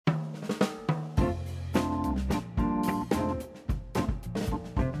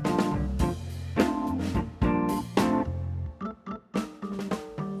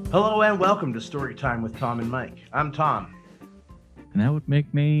Hello and welcome to Storytime with Tom and Mike. I'm Tom. And that would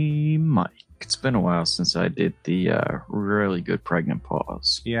make me Mike. It's been a while since I did the really good pregnant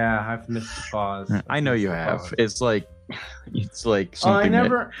pause. Yeah, I've missed the pause. I know you have. Pause. It's like something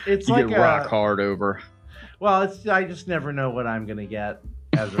it's you like get rock hard over. Well, I just never know what I'm gonna get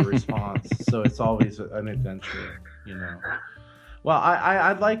as a response, so it's always an adventure, you know. Well,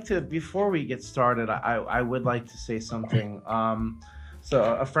 I'd like to, before we get started, I would like to say something.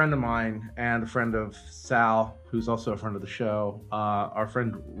 So a friend of mine and a friend of Sal, who's also a friend of the show, our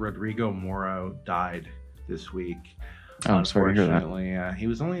friend Rodrigo Moro died this week. Oh, I'm sorry to hear that. He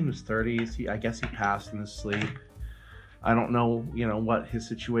was only in his 30s. I guess he passed in his sleep. I don't know, what his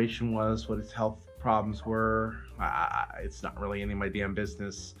situation was, what his health problems were. It's not really any of my damn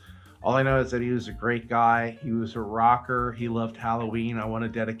business. All I know is that he was a great guy. He was a rocker. He loved Halloween. I want to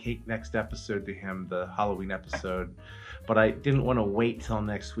dedicate next episode to him, the Halloween episode. But I didn't want to wait till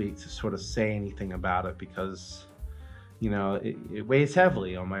next week to sort of say anything about it because, it weighs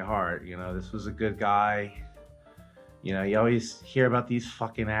heavily on my heart. This was a good guy. You always hear about these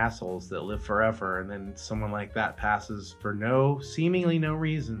fucking assholes that live forever, and then someone like that passes for seemingly no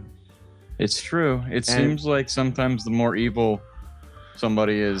reason. It's true. It seems like sometimes the more evil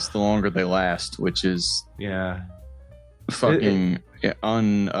somebody is, the longer they last, which is fucking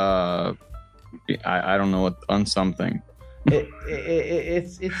I don't know what something.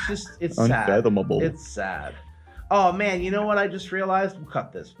 It's unfathomable. Sad. It's sad. Oh man, you know what I just realized? We'll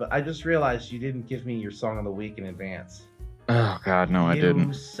cut this, but I just realized you didn't give me your song of the week in advance. Oh God, no, I didn't.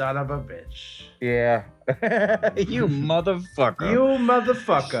 You son of a bitch. Yeah. You motherfucker. You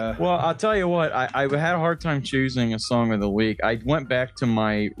motherfucker. Well, I'll tell you what, I had a hard time choosing a song of the week. I went back to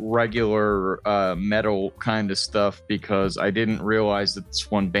my regular metal kind of stuff because I didn't realize that this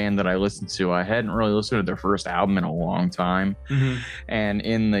one band that I listened to, I hadn't really listened to their first album in a long time. Mm-hmm. And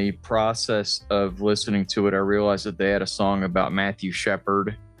in the process of listening to it, I realized that they had a song about Matthew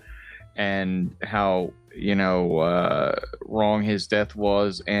Shepard and how wrong his death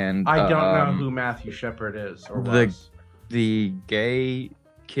was, and I don't know who Matthew Shepard is or was. The gay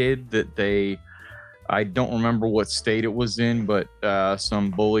kid that I don't remember what state it was in, but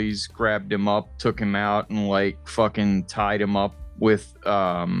some bullies grabbed him up, took him out, and fucking tied him up with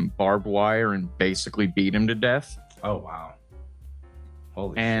barbed wire and basically beat him to death. Oh wow.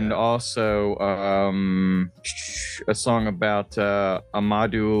 Holy and shit. Also a song about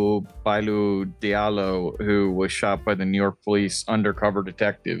Amadou Bailu Diallo, who was shot by the New York police undercover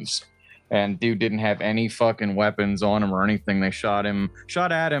detectives. And dude didn't have any fucking weapons on him or anything. They shot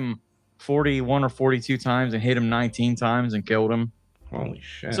at him 41 or 42 times and hit him 19 times and killed him. Holy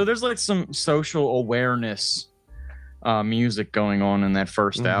shit. So there's some social awareness music going on in that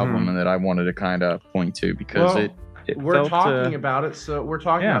first album, and that I wanted to kind of point to because we're talking about it. So we're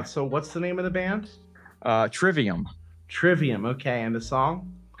talking about. So what's the name of the band? Trivium. Trivium. Okay, and the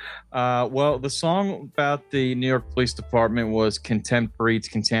song? Well, the song about the New York Police Department was "Contempt Breeds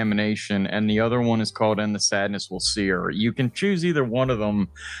Contamination," and the other one is called "And the Sadness Will Sear." You can choose either one of them.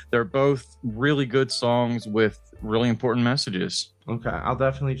 They're both really good songs with really important messages. Okay, I'll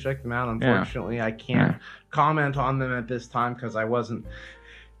definitely check them out. Unfortunately, I can't comment on them at this time because I wasn't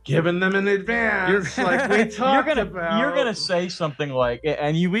giving them in advance, like we talked about. You're gonna say something like,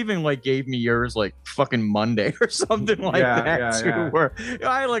 and you even gave me yours fucking Monday or something that too. Where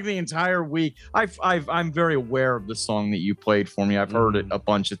I the entire week. I'm very aware of the song that you played for me. I've heard it a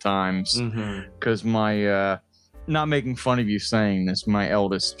bunch of times because my not making fun of you saying this, my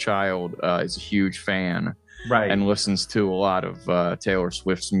eldest child is a huge fan. Right. And listens to a lot of Taylor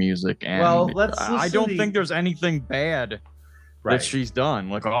Swift's music. And I don't think there's anything bad that she's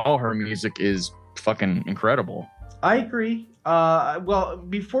done. All her music is fucking incredible. I agree. Well,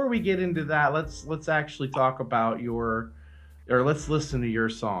 before we get into that, let's actually talk about let's listen to your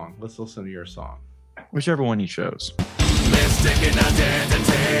song. Let's listen to your song. Whichever one you chose. Mistaken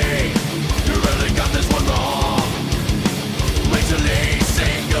identity. You really got this one wrong. Mentally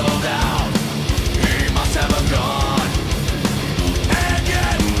singled out. He must have a gun. And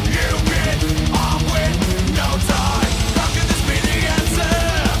yet you get off with no time. How can this be the answer?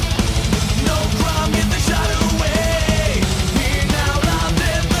 No crime, get the shot away. He now lives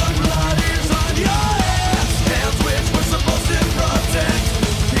in the blood is on your hands. Hands which were supposed to protect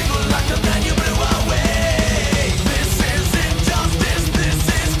people like the man you blew away. This is injustice, this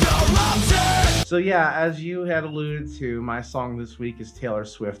is corruption. So yeah, as you had alluded to, my song this week is Taylor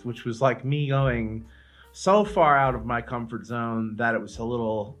Swift, which was me going so far out of my comfort zone that it was a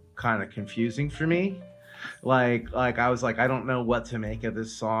little kind of confusing for me. I was I don't know what to make of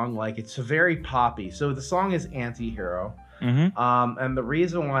this song. It's very poppy. So the song is Anti-Hero. And the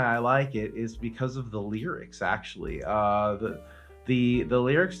reason why I like it is because of the lyrics. Actually, the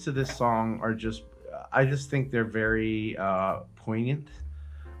lyrics to this song are just, I just think they're very poignant.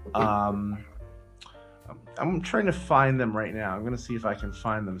 I'm trying to find them right now. I'm gonna see if I can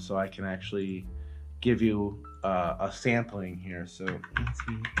find them so I can actually give you a sampling here. So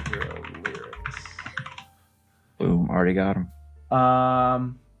anti-hero lyrics. Boom, already got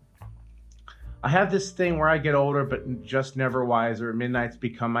them. I have this thing where I get older but just never wiser. Midnights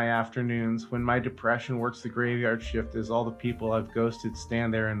become my afternoons. When my depression works the graveyard shift as all the people I've ghosted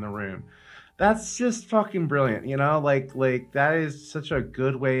stand there in the room. That's just fucking brilliant, you know? Like that is such a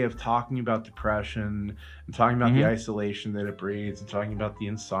good way of talking about depression and talking about the isolation that it breeds and talking about the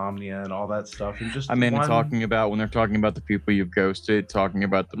insomnia and all that stuff. And just talking about when they're talking about the people you've ghosted, talking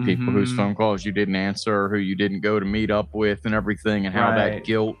about the people whose phone calls you didn't answer, who you didn't go to meet up with and everything, and how that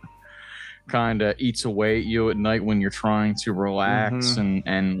guilt kind of eats away at you at night when you're trying to relax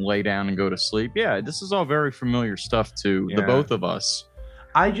and lay down and go to sleep. Yeah, this is all very familiar stuff to the both of us.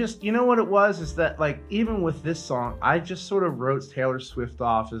 I just, you know what it was, is that, like, even with this song, I just sort of wrote Taylor Swift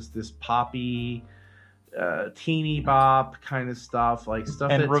off as this poppy, teeny bop kind of stuff, like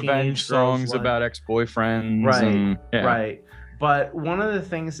stuff and that revenge songs about ex-boyfriends. Right. But one of the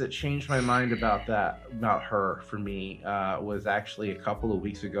things that changed my mind about her, for me, was actually a couple of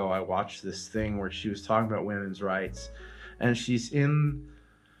weeks ago. I watched this thing where she was talking about women's rights, and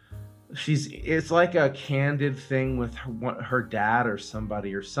it's like a candid thing with her dad or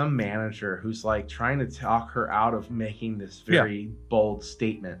somebody or some manager who's like trying to talk her out of making this very bold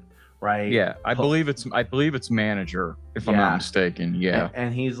statement, right? Yeah, I believe it's manager, if I'm not mistaken. Yeah.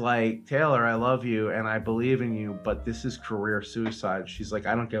 And he's like, Taylor, I love you and I believe in you, but this is career suicide. She's like,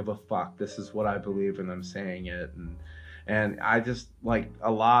 I don't give a fuck. This is what I believe and I'm saying it. And I just, like,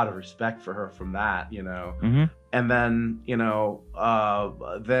 a lot of respect for her from that, you know. And then, you know,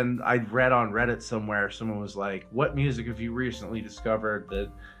 then I read on Reddit somewhere, someone was like, what music have you recently discovered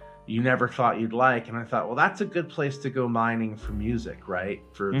that you never thought you'd like? And I thought, well, that's a good place to go mining for music, right?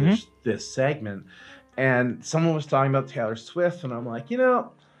 For this segment. And someone was talking about Taylor Swift, and I'm like, you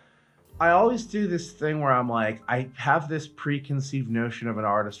know, I always do this thing where I'm like, I have this preconceived notion of an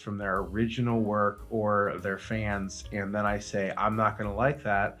artist from their original work or their fans, and then I say, I'm not going to like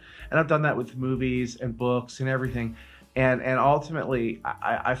that. And I've done that with movies and books and everything. And ultimately,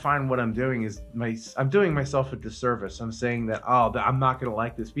 I find what I'm doing is I'm doing myself a disservice. I'm saying that, I'm not going to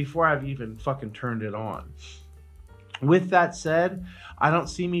like this before I've even fucking turned it on. With that said, I don't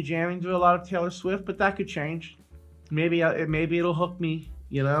see me jamming to a lot of Taylor Swift, but that could change. Maybe it'll hook me.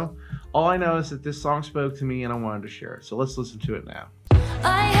 You know, all I know is that this song spoke to me and I wanted to share it. So let's listen to it now.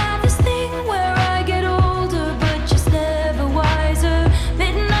 I have this thing where I get older, but just never wiser.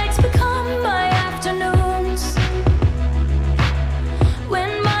 Midnights become my afternoons.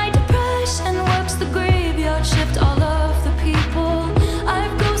 When my depression works the graveyard shift, all of the people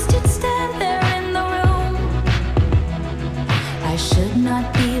I've ghosted stand there in the room. I should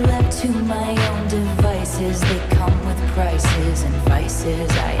not be left to my own devices. They come with prices and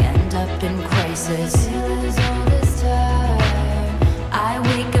vices. I end up in crisis. All this time I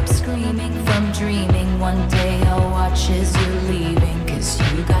wake up screaming from dreaming. One day I'll watch as you're leaving, 'cause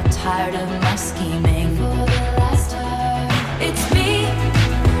you got tired of my scheming. For the last time, it's me.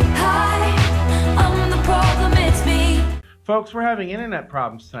 Hi, I'm the problem, it's me. Folks, we're having internet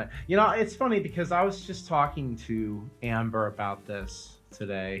problems tonight. You know, it's funny because I was just talking to Amber about this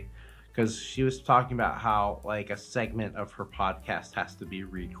today, because she was talking about how, like, a segment of her podcast has to be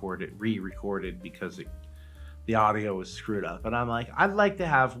re-recorded because the audio was screwed up. And I'm like, I'd like to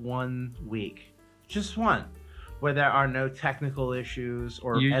have 1 week, just one, where there are no technical issues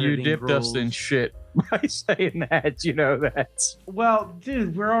or editing you dipped rules. us in shit by saying that. You know that. Well,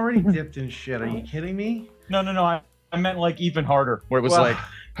 dude, we're already dipped in shit. Are you kidding me? No. I meant like even harder, where it was like,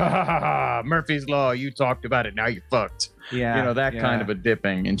 ha ha ha ha, Murphy's Law. You talked about it. Now you fucked. Yeah. You know, that kind of a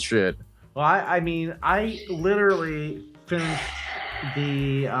dipping and shit. Well, I mean, I literally finished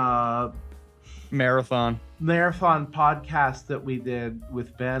the marathon podcast that we did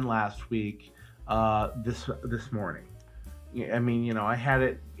with Ben last week this morning. I mean, you know, I had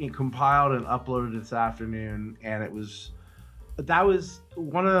it compiled and uploaded this afternoon, and that was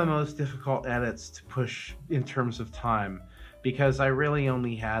one of the most difficult edits to push in terms of time, because I really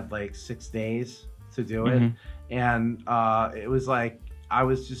only had like 6 days to do it. And it was like, I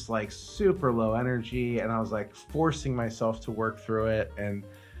was just like super low energy, and I was like forcing myself to work through it, and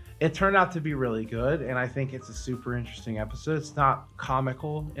it turned out to be really good. And I think it's a super interesting episode. It's not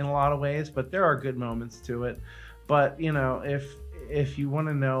comical in a lot of ways, but there are good moments to it. But, you know, if you want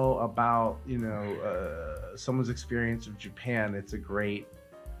to know about, you know, someone's experience of Japan. It's a great.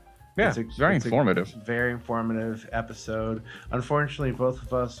 Yeah, it's very informative. Very informative episode. Unfortunately, both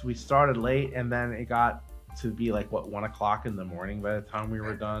of us, we started late, and then it got to be like 1 o'clock in the morning by the time we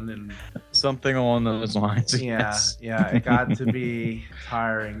were done, and something along those lines. Yeah, it got to be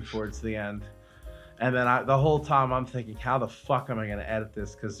tiring towards the end. And then the whole time I'm thinking, how the fuck am I going to edit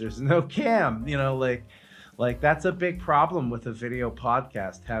this? Because there's no cam, like that's a big problem with a video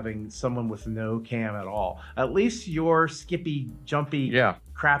podcast, having someone with no cam at all. At least your skippy, jumpy,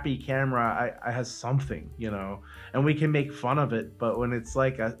 crappy camera I has something, and we can make fun of it. But when it's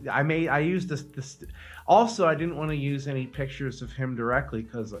like I used this. Also, I didn't want to use any pictures of him directly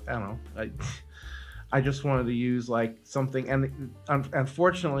because I don't know. I just wanted to use like something, and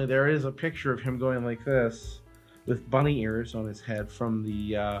unfortunately, there is a picture of him going like this with bunny ears on his head from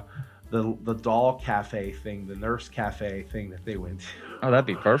the doll cafe thing, the nurse cafe thing that they went to. Oh, that'd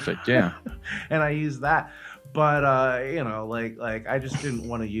be perfect, yeah. And I used that, but like I just didn't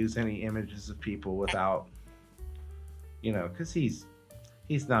want to use any images of people without, because he's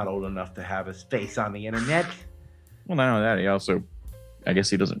not old enough to have his face on the internet. Well, not only that, he also, I guess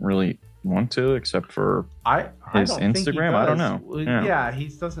he doesn't really want to, except for his Instagram. I don't know. Yeah, he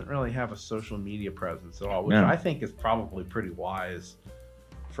doesn't really have a social media presence at all, which I think is probably pretty wise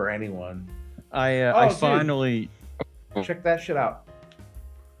for anyone. I finally check that shit out.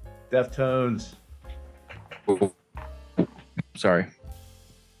 Deftones. Sorry.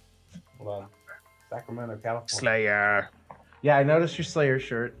 Hold on. Sacramento, California. Slayer. Yeah, I noticed your Slayer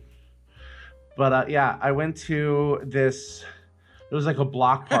shirt. But I went to this. It was like a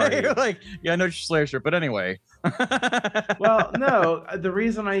block party. You're like, yeah, I know your Slayer shirt, but anyway. Well, no, the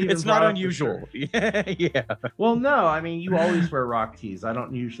reason I even it's not unusual. Yeah. Well, no, I mean, you always wear rock tees. I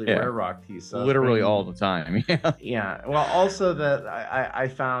don't usually wear rock tees. So literally all the time. Yeah. Yeah. Well, also that I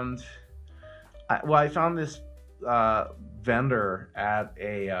found this vendor at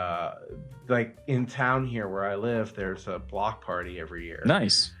a like in town here where I live. There's a block party every year.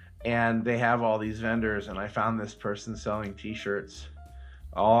 Nice. And they have all these vendors, and I found this person selling T-shirts,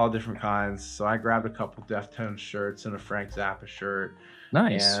 all different kinds. So I grabbed a couple Deftones shirts and a Frank Zappa shirt.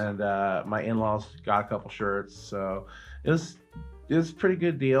 Nice. And my in-laws got a couple shirts, so it was a pretty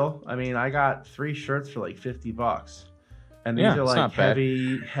good deal. I mean, I got 3 shirts for like $50, and these are like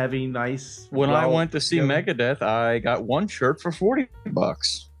heavy, nice. When I went to see Megadeth, I got 1 shirt for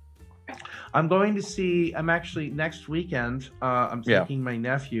 $40. I'm going to see. I'm actually next weekend. I'm taking my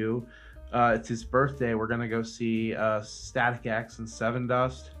nephew. It's his birthday. We're gonna go see Static X and Seven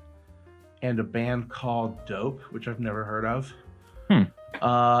Dust, and a band called Dope, which I've never heard of.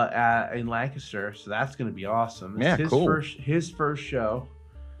 In Lancaster. So that's gonna be awesome. It's his first show,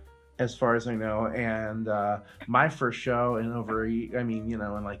 as far as I know, and my first show in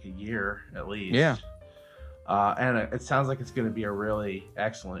in like a year at least. Yeah. And it sounds like it's going to be a really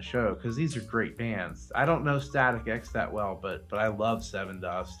excellent show because these are great bands. I don't know Static X that well, but I love Seven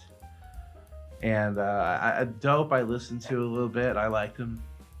Dust. And Dope I listened to a little bit. I liked them.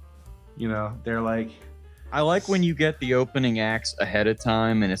 They're like... I like when you get the opening acts ahead of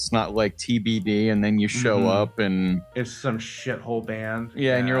time and it's not like TBD and then you show up and... It's some shithole band.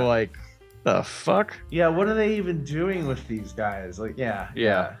 Yeah, and you're like, the fuck? Yeah, what are they even doing with these guys? Like, yeah.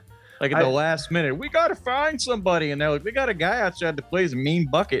 Like at the last minute, we got to find somebody. And they're like, we got a guy outside that plays a mean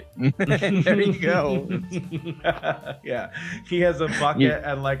bucket. And there you go. Yeah. He has a bucket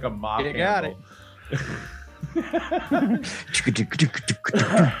and like a mop handle. Got it.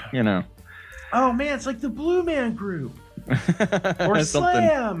 Oh, man, it's like the Blue Man Group. Or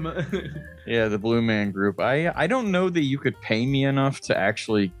Slam. Yeah, the Blue Man Group. I don't know that you could pay me enough to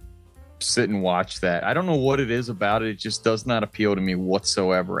actually sit and watch that. I don't know what it is about it. It just does not appeal to me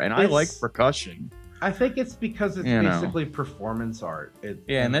whatsoever. And I like percussion. I think it's because it's basically performance art.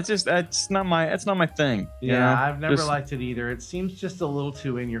 And that's not my thing. Yeah, I've never liked it either. It seems just a little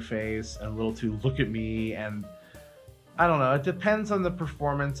too in your face and a little too look at me, and I don't know. It depends on the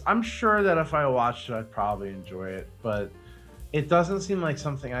performance. I'm sure that if I watched it, I'd probably enjoy it, but it doesn't seem like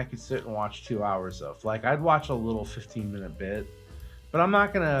something I could sit and watch 2 hours of. Like, I'd watch a little 15-minute bit. But I'm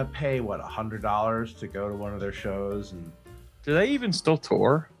not going to pay, $100 to go to one of their shows. And do they even still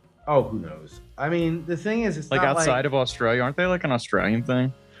tour? Oh, who knows? I mean, the thing is, it's like not outside of Australia. Aren't they like an Australian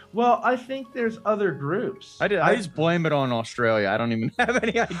thing? Well, I think there's other groups. I just blame it on Australia. I don't even have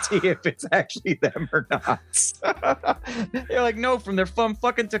any idea if it's actually them or not. They're like, no, they're from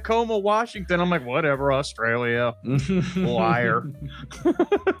fucking Tacoma, Washington. I'm like, whatever, Australia. Liar.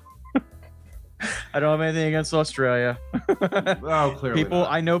 I don't have anything against Australia. Oh, clearly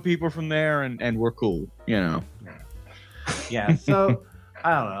I know people from there, and we're cool, Yeah. So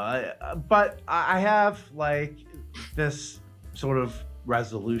I don't know. But I have like this sort of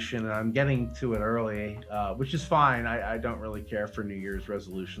resolution, and I'm getting to it early, which is fine. I don't really care for New Year's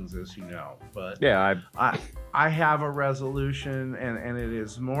resolutions, as you know. But Yeah, I have a resolution, and it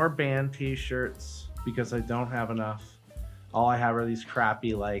is more band T-shirts because I don't have enough. All I have are these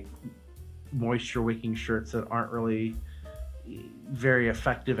crappy like moisture wicking shirts that aren't really very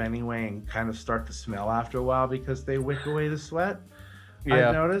effective anyway, and kind of start to smell after a while because they wick away the sweat. yeah.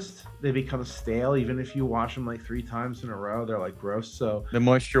 I've noticed they become stale even if you wash them like 3 times in a row. They're like gross. So The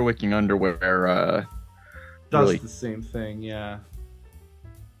moisture wicking underwear does really the same thing. Yeah.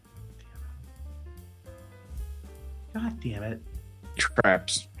 God damn it.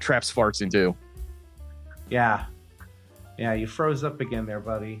 traps farts into. Yeah. Yeah, you froze up again there,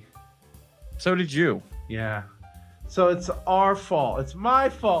 buddy. So did you. Yeah. So it's our fault. It's my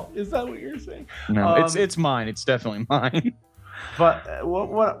fault. Is that what you're saying? No, it's mine. It's definitely mine. But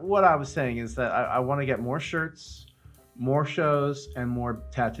what I was saying is that I want to get more shirts, more shows, and more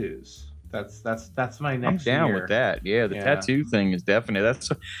tattoos. That's my I'm next down year. with that. Yeah, the Yeah. tattoo thing is definitely that's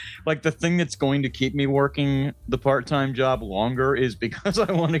like the thing that's going to keep me working the part-time job longer is because I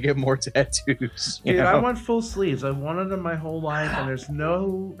want to get more tattoos. you Dude, I know? want full sleeves. I've wanted them my whole life, and there's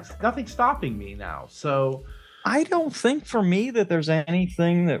nothing stopping me now. So I don't think for me that there's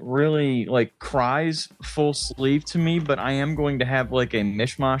anything that really like cries full sleeve to me, but I am going to have like a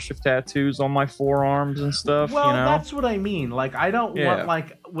mishmash of tattoos on my forearms and stuff. well, you know, that's what I mean. Like I don't Yeah. want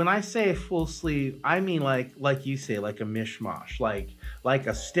like when I say full sleeve, I mean like you say, like a mishmash, like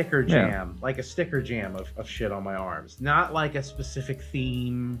a sticker Yeah. jam, like a sticker jam of shit on my arms. Not like a specific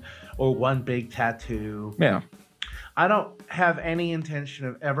theme or one big tattoo. yeah. I don't have any intention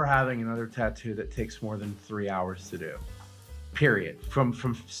of ever having another tattoo that takes more than 3 hours to do. Period. From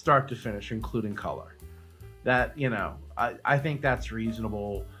start to finish, including color. That, you know, I think that's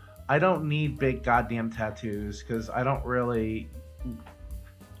reasonable. I don't need big goddamn tattoos because I don't really.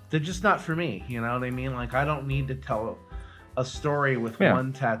 They're just not for me. You know what I mean? Like, I don't need to tell a story with Yeah.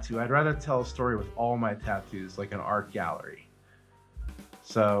 one tattoo. I'd rather tell a story with all my tattoos, like an art gallery.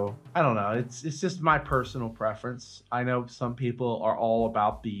 So I don't know. It's just my personal preference. I know some people are all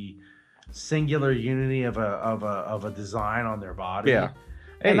about the singular unity of a design on their body. Yeah.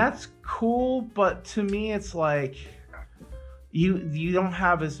 And Hey. that's cool, but to me it's like you don't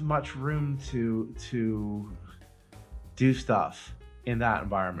have as much room to do stuff in that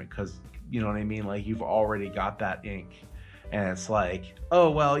environment because you know what I mean? Like you've already got that ink. And it's like, oh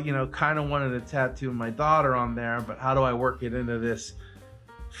well, you know, kind of wanted to tattoo my daughter on there, but how do I work it into this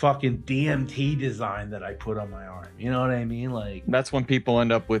fucking DMT design that I put on my arm? You know what I mean? Like That's when people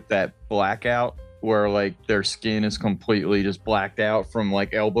end up with that blackout where like their skin is completely just blacked out from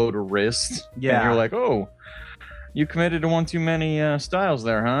like elbow to wrist. Yeah. And you're like, oh, you committed to one too many styles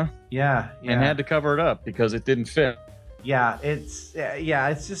there, huh? yeah. And had to cover it up because it didn't fit. Yeah, it's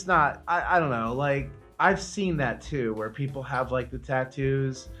just not. I don't know. Like I've seen that too, where people have like the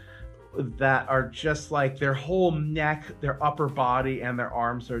tattoos that are just like their whole neck, their upper body, and their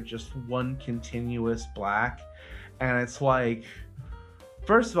arms are just one continuous black, and it's like,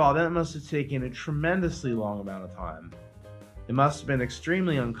 first of all, that must have taken a tremendously long amount of time. It must have been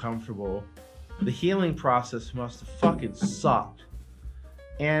extremely uncomfortable. The healing process must have fucking sucked,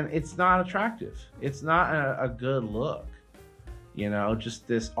 and it's not attractive. It's not a good look. You know, just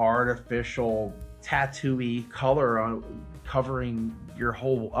this artificial tattooy color on covering your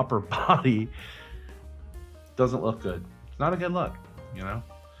whole upper body doesn't look good. It's not a good look, you know?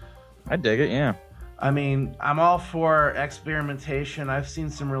 I dig it, yeah. I mean, I'm all for experimentation. I've seen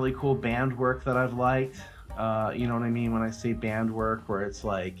some really cool band work that I've liked. You know what I mean when I say band work, where it's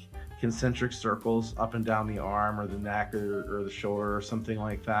like concentric circles up and down the arm or the neck or the shoulder or something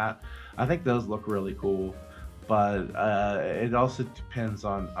like that. I think those look really cool. But it also depends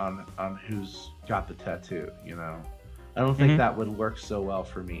on who's got the tattoo, you know? I don't think that would work so well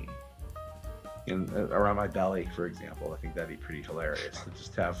for me. Around my belly, for example. I think that'd be pretty hilarious to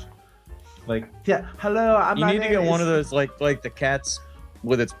just have, like, yeah, hello, I'm You need to get one of those like the cat's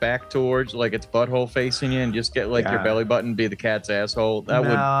with its back towards like its butthole facing you and just get like your Yeah. belly button be the cat's asshole. That No,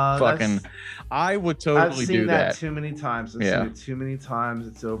 would fucking that's- I would I've totally seen do that. too many times. I've Yeah. seen it too many times.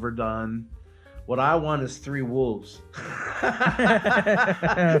 It's overdone. What I want is 3 wolves.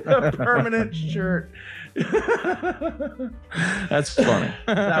 A permanent shirt. That's funny.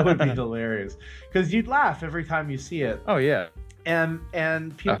 That would be hilarious. Because you'd laugh every time you see it. Oh yeah.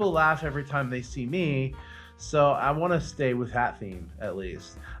 And people laugh every time they see me. So I want to stay with that theme at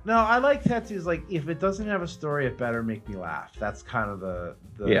least. No, I like tattoos. Like if it doesn't have a story, it better make me laugh. That's kind of the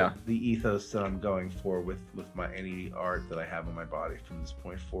ethos that I'm going for with my any art that I have on my body from this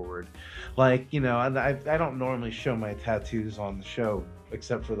point forward. Like and I don't normally show my tattoos on the show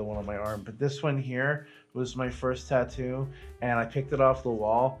except for the one on my arm, but this one here was my first tattoo, and I picked it off the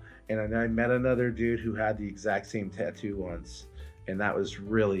wall, and I met another dude who had the exact same tattoo once. And that was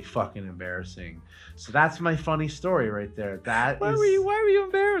really fucking embarrassing. So that's my funny story right there. Why were you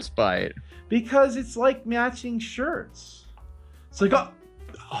embarrassed by it? Because it's like matching shirts. It's like,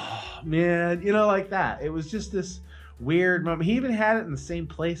 oh man, like that. It was just this weird moment. He even had it in the same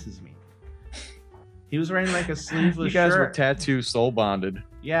place as me. He was wearing like a sleeveless shirt. You guys were tattoo soul bonded.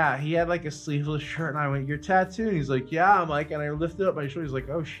 Yeah, he had like a sleeveless shirt, and I went, "You're tattooed?" And he's like, "Yeah." I'm like, and I lifted up my shoulder. He's like,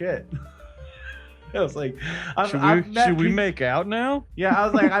 "Oh shit." I was like, should we make out now? Yeah, I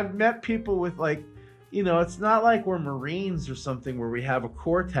was like, I've met people with like, it's not like we're Marines or something where we have a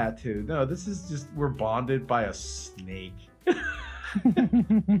core tattoo. No, this is just we're bonded by a snake.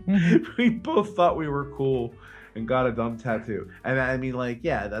 We both thought we were cool and got a dumb tattoo. And I mean, like,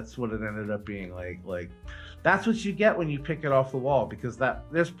 yeah, that's what it ended up being. Like that's what you get when you pick it off the wall, because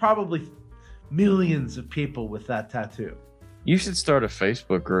there's probably millions of people with that tattoo. You should start a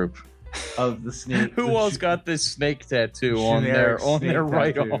Facebook group. Of the snake. Who else got this snake tattoo on their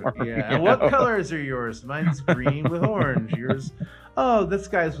right arm? Yeah. And what colors are yours? Mine's green with orange. Yours, this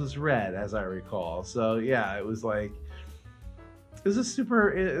guy's was red, as I recall. So yeah, it was like it was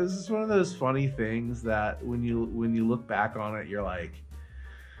just one of those funny things that when you look back on it, you're like,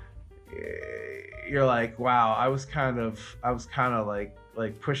 wow, I was kind of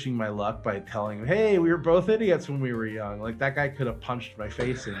like pushing my luck by telling him, hey, we were both idiots when we were young. Like that guy could have punched my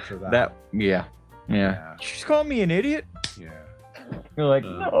face in for that. Yeah. She's called me an idiot. Yeah. You're like,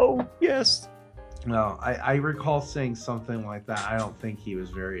 no, yes. No, I recall saying something like that. I don't think he was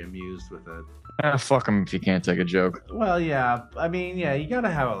very amused with it. Fuck him if you can't take a joke. Well, yeah. I mean, yeah, you gotta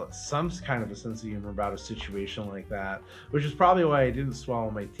have some kind of a sense of humor about a situation like that, which is probably why I didn't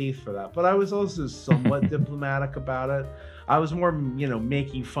swallow my teeth for that. But I was also somewhat diplomatic about it. I was more,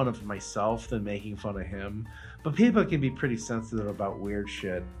 making fun of myself than making fun of him. But people can be pretty sensitive about weird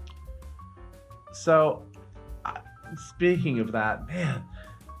shit. So, speaking of that, man,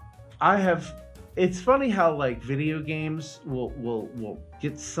 it's funny how like video games will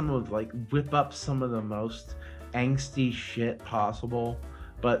get whip up some of the most angsty shit possible.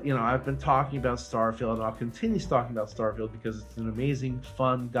 But I've been talking about Starfield, and I'll continue talking about Starfield because it's an amazing,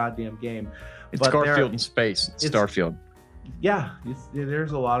 fun, goddamn game. It's Garfield in space. It's Starfield. Yeah,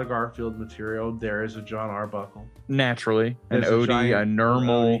 there's a lot of Garfield material. There is a John Arbuckle. Naturally. An Odie, a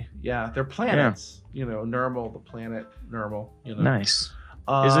Nermal. Yeah, they're planets. Yeah. Nermal, the planet Nermal. Nice.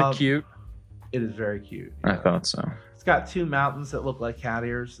 Is it cute? It is very cute. Yeah. I thought so. It's got two mountains that look like cat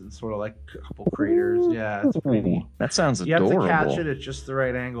ears and sort of like a couple craters. Yeah, it's pretty. That sounds adorable. You have to catch it at just the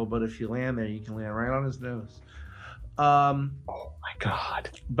right angle, but if you land there, you can land right on his nose. Oh my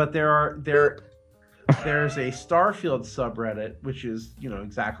god. But there's a Starfield subreddit, which is,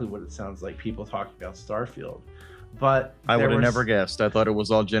 exactly what it sounds like, people talking about Starfield. But I would have never guessed. I thought it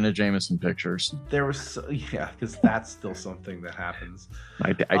was all Jenna Jameson pictures. There was, because that's still something that happens.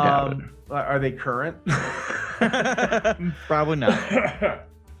 I doubt it. Are they current? Probably not.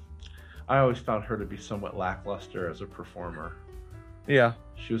 I always found her to be somewhat lackluster as a performer. Yeah.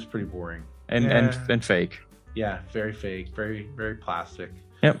 She was pretty boring. And fake. Yeah, very fake, very, very plastic.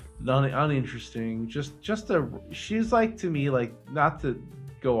 Yep. Uninteresting. She's like, to me, like, not to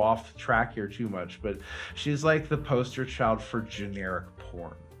go off track here too much, but she's like the poster child for generic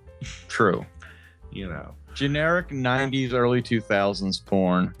porn. True. Generic 90s, early 2000s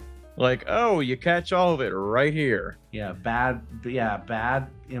porn. Like, oh, you catch all of it right here. Yeah, bad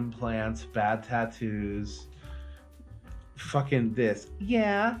implants, bad tattoos. Fucking this.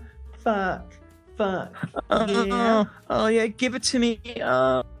 Yeah, fuck. Yeah. Oh yeah, give it to me.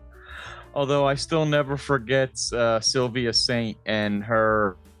 Although I still never forget Sylvia Saint and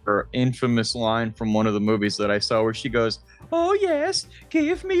her infamous line from one of the movies that I saw where she goes, "Oh yes,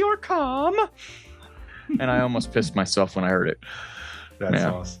 give me your cum," and I almost pissed myself when I heard it. That's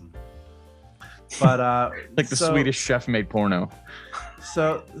awesome. But like the Swedish chef made porno.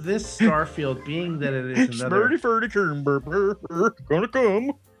 So this Starfield, being that it is another gonna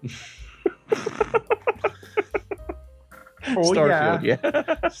come. Starfield, yeah.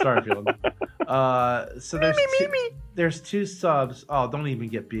 Starfield. So there's two subs. Oh, don't even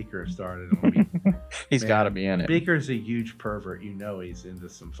get Beaker started on me. He's got to be in it. Beaker's a huge pervert. He's into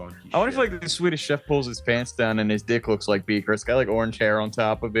some funky shit. I wonder if like the Swedish chef pulls his pants down and his dick looks like Beaker. It's got like orange hair on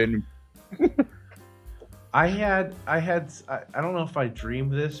top of it. I don't know if I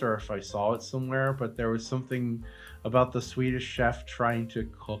dreamed this or if I saw it somewhere, but there was something about the Swedish chef trying to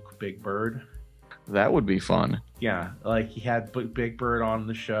cook Big Bird. That would be fun. Yeah, like he had Big Bird on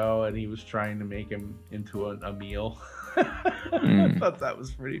the show and he was trying to make him into a meal. I thought that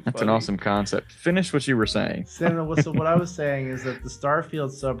was pretty funny. That's an awesome concept. Finish what you were saying. So what I was saying is that the Starfield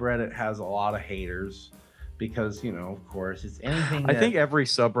subreddit has a lot of haters because, of course, it's anything I think every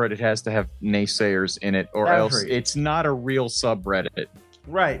subreddit has to have naysayers in it, or else it's not a real subreddit.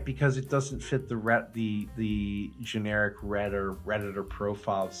 Right, because it doesn't fit the generic Redditor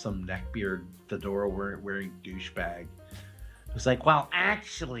profile of some neckbeard fedora wearing douchebag. It's like, well,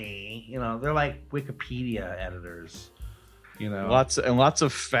 actually, they're like Wikipedia editors. Lots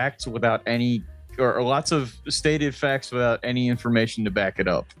of facts without any, or lots of stated facts without any information to back it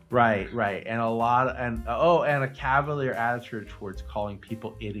up. Right, and and a cavalier attitude towards calling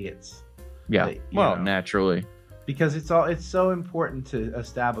people idiots. Yeah, naturally. Because it's so important to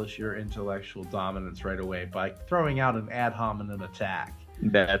establish your intellectual dominance right away by throwing out an ad hominem attack.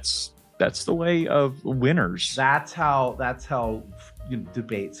 That's the way of winners. That's how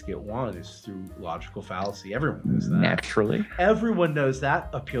debates get won, is through logical fallacy. Everyone knows that. Naturally. Everyone knows that.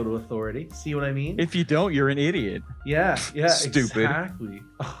 Appeal to authority. See what I mean? If you don't, you're an idiot. Yeah, Stupid. Exactly.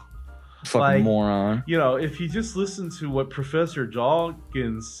 Fucking moron. If you just listen to what Professor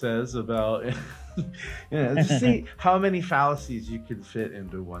Dawkins says about just see how many fallacies you can fit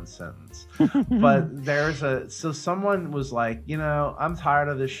into one sentence. But so someone was like, I'm tired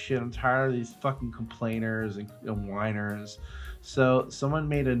of this shit. I'm tired of these fucking complainers and whiners. So someone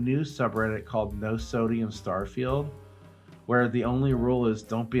made a new subreddit called No Sodium Starfield, where the only rule is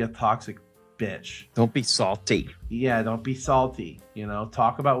don't be a toxic bitch. Don't be salty. Yeah, don't be salty.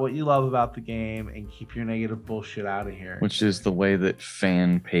 Talk about what you love about the game and keep your negative bullshit out of here. Which is the way that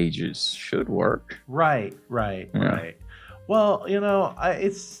fan pages should work. Right. Well,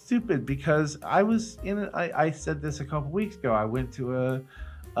 it's stupid because I said this a couple weeks ago. I went to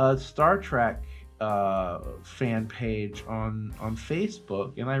a Star Trek fan page on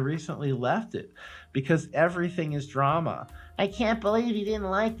Facebook, and I recently left it because everything is drama. I can't believe you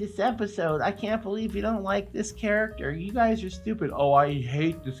didn't like this episode. I can't believe you don't like this character. You guys are stupid. Oh, I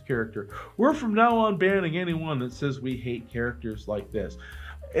hate this character. We're from now on banning anyone that says we hate characters like this.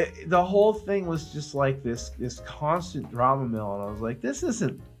 The whole thing was just like this constant drama mill, and I was like, this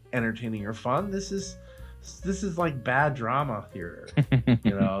isn't entertaining or fun. This is like bad drama theater.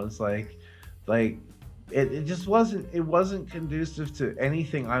 It's like it just wasn't conducive to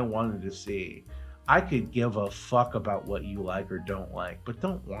anything I wanted to see. I could give a fuck about what you like or don't like, but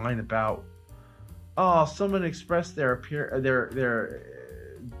don't whine about, someone expressed their I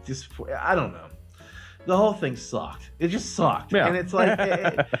don't know. The whole thing sucked. It just sucked. Yeah. And it's like,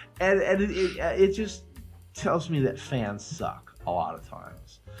 it just tells me that fans suck a lot of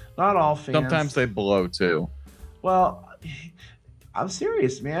times. Not all fans. Sometimes they blow too. Well, I'm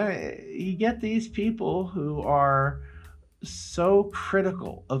serious, man. You get these people who are so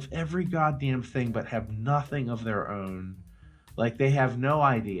critical of every goddamn thing but have nothing of their own. Like, they have no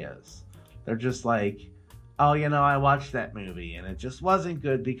ideas. They're just like, I watched that movie and it just wasn't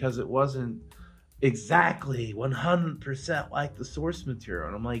good because it wasn't exactly 100% like the source material.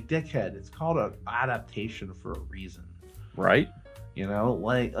 And I'm like, dickhead, it's called an adaptation for a reason. Right?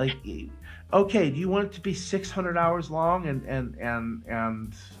 Okay, do you want it to be 600 hours long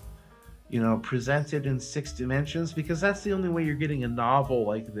and presented in 6 dimensions? Because that's the only way you're getting a novel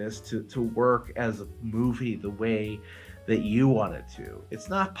like this to work as a movie the way that you want it to. It's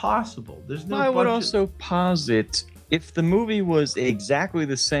not possible. There's no. I would also posit, if the movie was exactly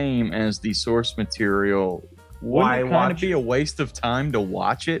the same as the source material, wouldn't it kind of be a waste of time to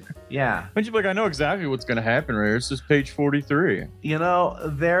watch it? Yeah. Wouldn't you be like, I know exactly what's going to happen right here. It's just page 43.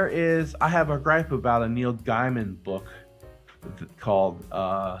 I have a gripe about a Neil Gaiman book called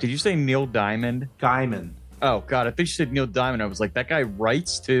Did you say Neil Diamond? Gaiman. Oh god, I think you said Neil Diamond. I was like, that guy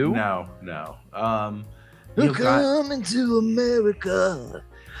writes too? No. We're coming to America.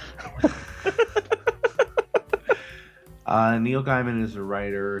 Neil Gaiman is a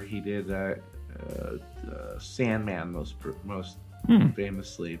writer. He did Sandman most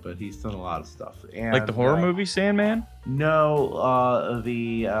famously, but he's done a lot of stuff. And, like the horror movie Sandman? No,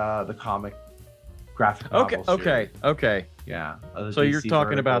 the comic graphic novel series. Okay. Yeah. So you're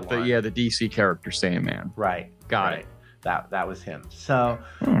talking about the DC character Sandman. Right. Got it. That was him. So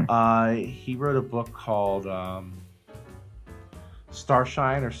he wrote a book called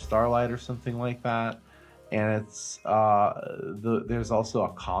Starshine or Starlight or something like that. And it's there's also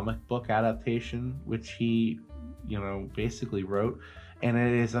a comic book adaptation which he basically wrote, and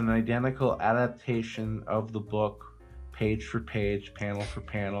it is an identical adaptation of the book, page for page, panel for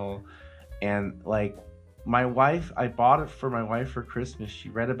panel. And like, my wife, I bought it for my wife for Christmas. She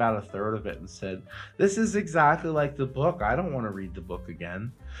read about a third of it and said, "This is exactly like the book. I don't want to read the book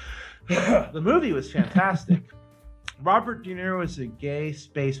again." The movie was fantastic. Robert De Niro is a gay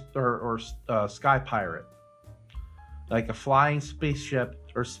space or sky pirate, like a flying spaceship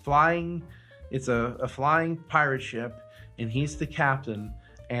or flying. It's a flying pirate ship, and he's the captain.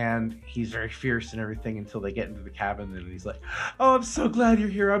 And he's very fierce and everything until they get into the cabin, and he's like, "Oh, I'm so glad you're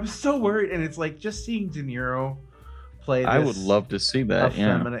here. I'm so worried." And it's like, just seeing De Niro play this, I would love to see that.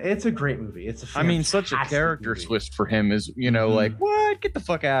 Yeah, it's a great movie. It's a I mean, such a character movie. switch for him is, like, what? Get the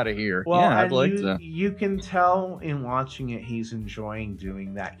fuck out of here. Well, yeah, I'd and like to. You can tell in watching it, he's enjoying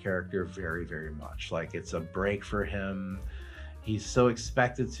doing that character very, very much. Like, it's a break for him. He's so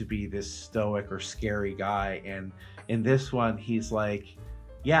expected to be this stoic or scary guy, and in this one, he's like,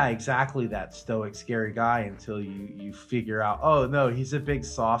 yeah, exactly that stoic, scary guy until you figure out, oh no, he's a big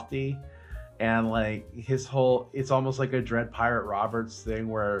softy. And like it's almost like a Dread Pirate Roberts thing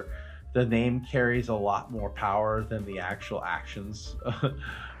where the name carries a lot more power than the actual actions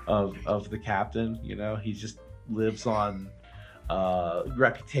of the captain. He just lives on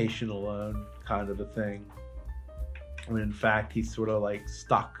reputation alone, kind of a thing. And in fact, he's sort of like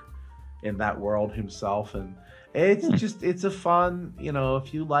stuck in that world himself, and it's a fun,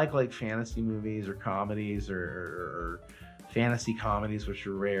 if you like fantasy movies or comedies or fantasy comedies, which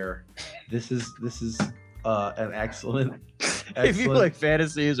are rare, this is an excellent. If you like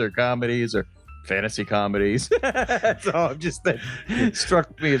fantasies or comedies or fantasy comedies, that's all. It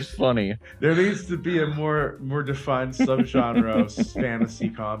struck me as funny. There needs to be a more defined subgenre of fantasy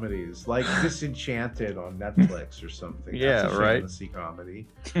comedies, like Disenchanted on Netflix or something. Yeah, that's a right. Fantasy comedy,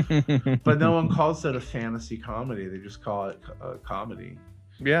 but no one calls it a fantasy comedy. They just call it a comedy.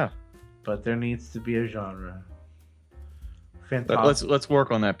 Yeah, but there needs to be a genre. Let's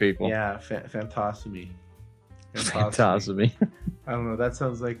work on that, people. Yeah, Phantasmy. Phantasmy. I don't know. That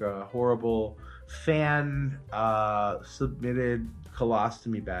sounds like a horrible fan submitted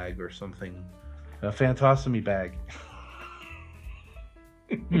colostomy bag or something. A Phantasmy bag.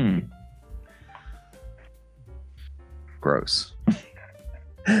 Gross.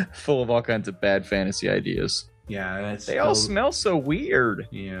 Full of all kinds of bad fantasy ideas. Yeah, and they all smell so weird.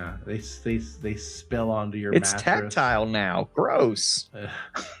 Yeah, they spill onto your mattress. It's tactile now. Gross.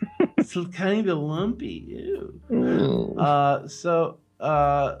 It's kind of lumpy. Ew. So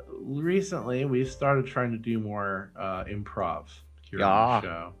recently we've started trying to do more improv here on the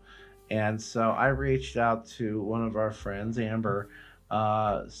show, and so I reached out to one of our friends, Amber,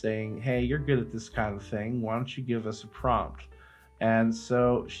 saying, "Hey, you're good at this kind of thing. Why don't you give us a prompt?" And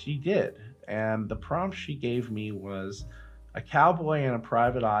so she did. And the prompt she gave me was a cowboy and a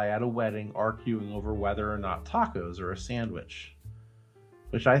private eye at a wedding arguing over whether or not tacos are a sandwich,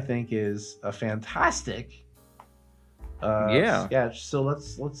 which I think is a fantastic sketch. So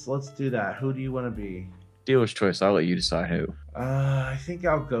let's do that. Who do you want to be? Dealer's choice. I'll let you decide who. I think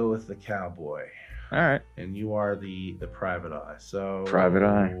I'll go with the cowboy. All right. And you are the private eye. So private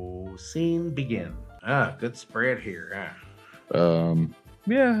eye. Scene begin. Good spread here.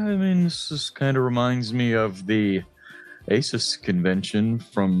 Yeah, I mean, this just kind of reminds me of the ASUS convention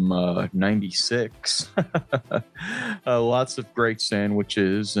from 96. Lots of great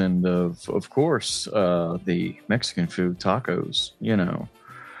sandwiches and, of course, the Mexican food, tacos,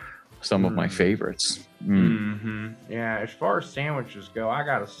 some of my favorites. Yeah, as far as sandwiches go, I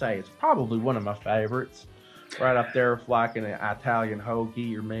gotta say, it's probably one of my favorites. Right up there with like an Italian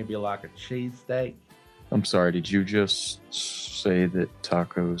hoagie or maybe like a cheesesteak. I'm sorry, did you just say that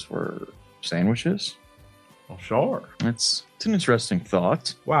tacos were sandwiches? Well, sure. It's an interesting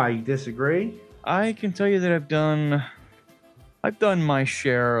thought. Why, you disagree? I can tell you that I've done my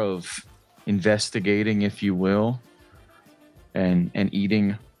share of investigating, if you will, and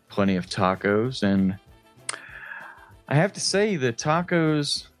eating plenty of tacos, and I have to say that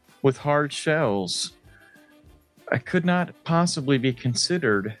tacos with hard shells, I could not possibly be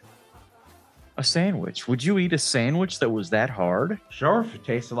considered a sandwich. Would you eat a sandwich that was that hard? Sure, if it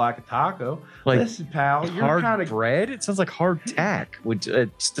tasted like a taco. Like, listen, pal, you're hard kind of bread. It sounds like hard tack.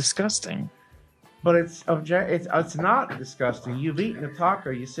 It's disgusting. But it's not disgusting. You've eaten a taco.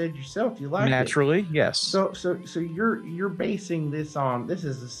 You said yourself you like Naturally, yes. So you're basing this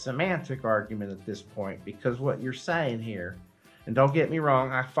is a semantic argument at this point, because what you're saying here, and don't get me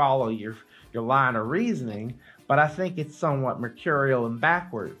wrong, I follow your line of reasoning, but I think it's somewhat mercurial and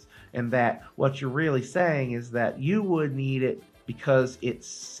backwards. And that what you're really saying is that you wouldn't eat it because it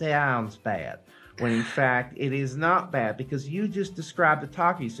sounds bad. when in fact it is not bad, because you just described the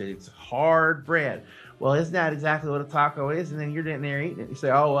taco. You said it's hard bread. Well, isn't that exactly what a taco is? And then you're in there eating it. You say,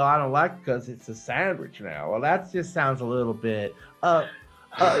 oh, well, I don't like it because it's a sandwich now. Well, that just sounds a little bit,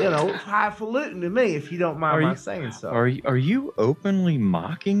 highfalutin to me, if you don't mind my saying so. Are you openly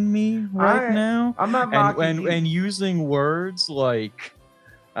mocking me now? I'm not mocking you. And using words like,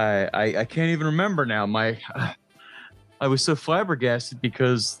 I can't even remember now. I was so flabbergasted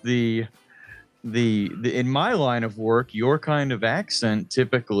because the in my line of work, your kind of accent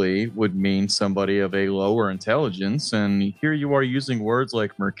typically would mean somebody of a lower intelligence, and here you are using words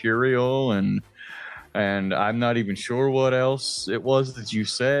like mercurial and I'm not even sure what else it was that you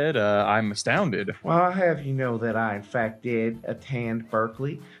said. I'm astounded. Well, I have you know that I in fact did attend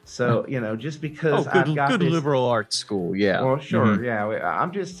Berkeley, so just because I've got good this liberal arts school, yeah. Well, sure, Mm-hmm. yeah.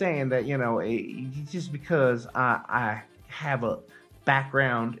 I'm just saying that just because I have a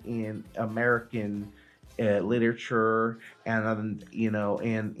background in American literature and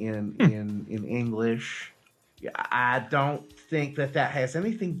in English, I don't think that has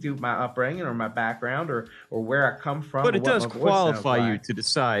anything to do with my upbringing or my background or where I come from. But it does qualify you to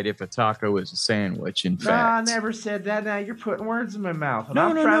decide if a taco is a sandwich, in fact. No, I never said that. Now you're putting words in my mouth.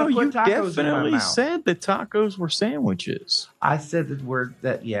 No, you definitely said that tacos were sandwiches. I said the word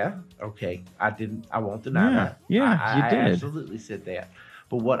that, yeah, okay. I won't deny that. Yeah, you did. I absolutely said that.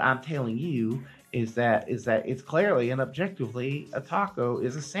 But what I'm telling you is that it's clearly and objectively a taco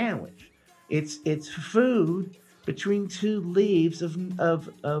is a sandwich. It's food between two leaves of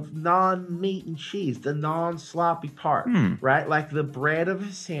non-meat and cheese, the non-sloppy part, right? Like the bread of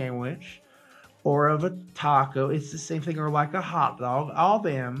a sandwich or of a taco, it's the same thing, or like a hot dog. All of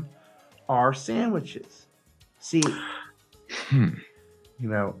them are sandwiches. See,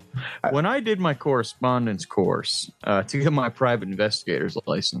 when I did my correspondence course to get my private investigator's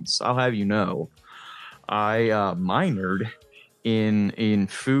license, I'll have you know, I minored in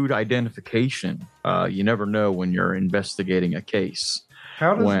food identification. You never know when you're investigating a case.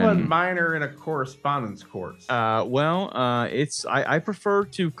 How does one minor in a correspondence course? I prefer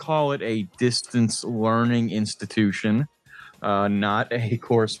to call it a distance learning institution, not a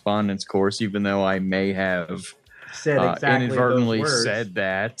correspondence course, even though I may have said exactly inadvertently said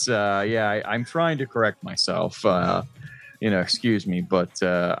that. I'm trying to correct myself. Excuse me, but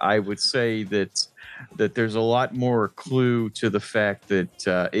I would say that there's a lot more clue to the fact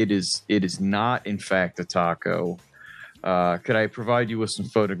that it is not in fact a taco. Could I provide you with some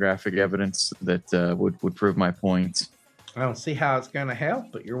photographic evidence that would prove my point? I don't see how it's going to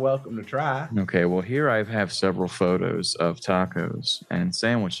help, but you're welcome to try. Okay, well, here I have several photos of tacos and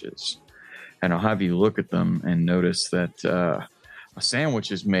sandwiches, and I'll have you look at them and notice that a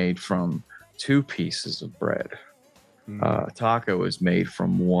sandwich is made from 2 pieces of bread. A taco is made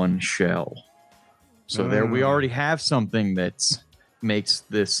from 1 shell. So there we already have something that makes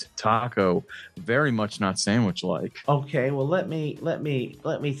this taco very much not sandwich-like. Okay, well let me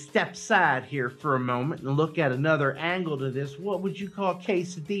step aside here for a moment and look at another angle to this. What would you call a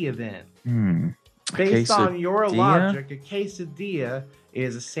quesadilla then? Based on your logic, a quesadilla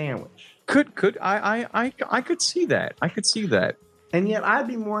is a sandwich. I could see that. I could see that. And yet I'd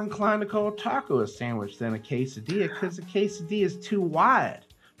be more inclined to call a taco a sandwich than a quesadilla, because a quesadilla is too wide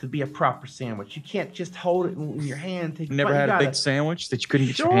to be a proper sandwich. You can't just hold it in your hand. Never had a big sandwich that you couldn't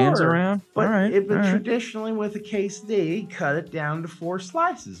get your hands around? But traditionally with a quesadilla, you cut it down to 4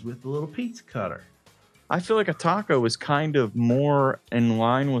 slices with a little pizza cutter. I feel like a taco is kind of more in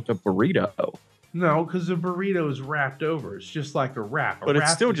line with a burrito. No, because a burrito is wrapped over. It's just like a wrap. But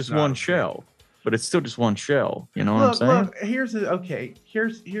it's still just one shell. But it's still just one shell. You know what I'm saying? Look, here's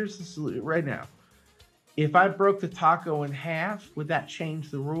the solution right now. If I broke the taco in half, would that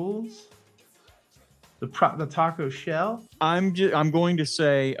change the rules? The taco shell? I'm going to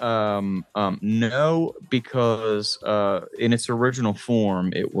say no, because in its original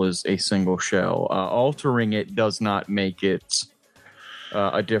form it was a single shell. Altering it does not make it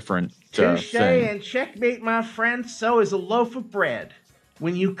a different Touche thing. And checkmate, my friend. So is a loaf of bread.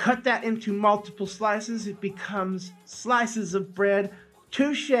 When you cut that into multiple slices, it becomes slices of bread.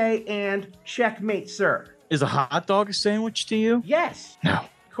 Touche and checkmate, sir. Is a hot dog a sandwich to you? Yes. No.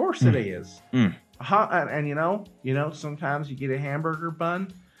 Of course it is. And you know, sometimes you get a hamburger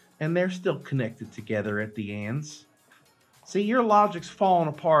bun, and they're still connected together at the ends. See, your logic's falling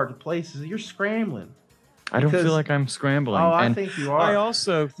apart to places. You're scrambling. I don't feel like I'm scrambling. Oh, I think you are. I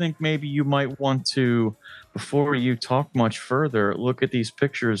also think maybe you might want to, before you talk much further, look at these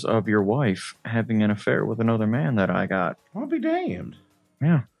pictures of your wife having an affair with another man that I got. I'll be damned.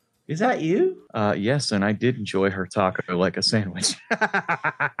 Yeah. Is that you? Yes, and I did enjoy her taco like a sandwich.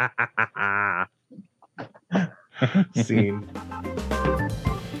 scene.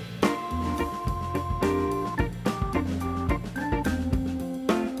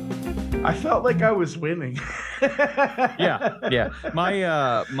 I felt like I was winning. Yeah.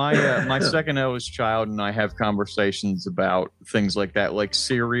 My second eldest child and I have conversations about things like that, like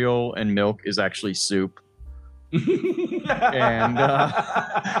cereal and milk is actually soup. and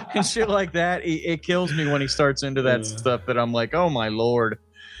shit like that. It kills me when he starts into that stuff that I'm like, oh my lord.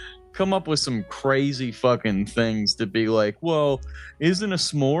 Come up with some crazy fucking things to be like, well, isn't a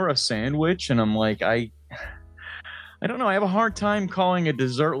s'more a sandwich? And I'm like, I don't know. I have a hard time calling a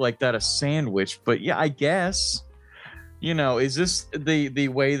dessert like that a sandwich, but yeah, I guess. You know, is this the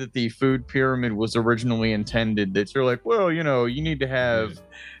way that the food pyramid was originally intended? That you're like, well, you know, you need to have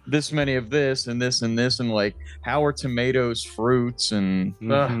this many of this and this and this, and like, how are tomatoes fruits? And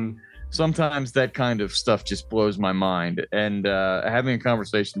sometimes that kind of stuff just blows my mind. And having a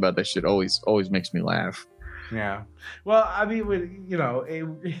conversation about that shit always makes me laugh. Yeah. Well, I mean, you know,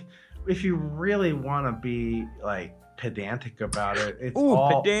 if you really want to be like pedantic about it, it's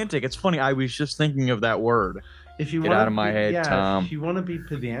pedantic. It's funny. I was just thinking of that word. If you Get out of my head, Tom. If you want to be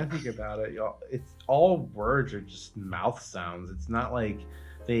pedantic about it, it's all words are just mouth sounds. It's not like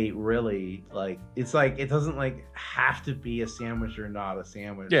they really like. It's like it doesn't like have to be a sandwich or not a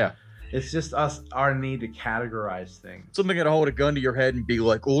sandwich. Yeah. It's just our need to categorize things. Something gonna hold a gun to your head and be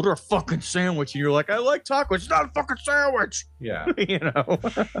like, order a fucking sandwich. And you're like, I like tacos. It's not a fucking sandwich. Yeah. You know?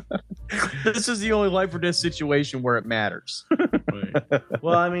 This is the only life or death situation where it matters. Right.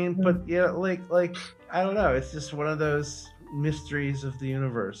 Well, I mean, but yeah, like I don't know. It's just one of those mysteries of the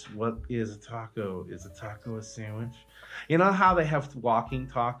universe. What is a taco? Is a taco a sandwich? You know how they have walking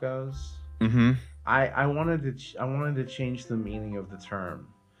tacos? Mm-hmm. I wanted to change the meaning of the term.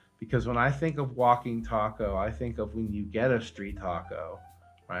 Because when I think of walking taco, I think of when you get a street taco,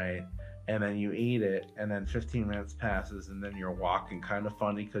 right? And then you eat it, and then 15 minutes passes, and then you're walking kind of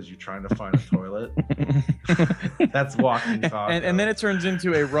funny because you're trying to find a toilet. That's walking taco. And then it turns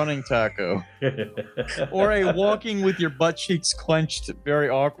into a running taco. Or a walking with your butt cheeks clenched very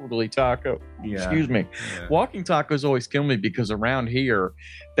awkwardly taco. Yeah. Excuse me. Yeah. Walking tacos always kill me because around here,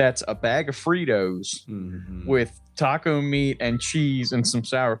 that's a bag of Fritos with taco meat and cheese and some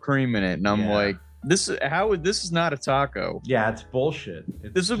sour cream in it. And I'm like, this is not a taco. Yeah, it's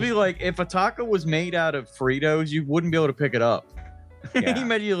bullshit. This would be like if a taco was made out of Fritos, you wouldn't be able to pick it up. Yeah. You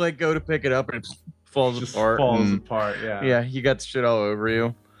imagine you like go to pick it up and it falls apart. Yeah. Yeah, you got the shit all over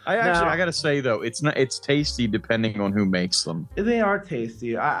you. I gotta say though, it's tasty depending on who makes them. They are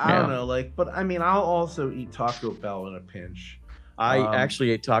tasty. I don't know, like, but I mean, I'll also eat Taco Bell in a pinch. I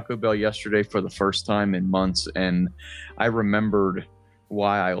actually ate Taco Bell yesterday for the first time in months, and I remembered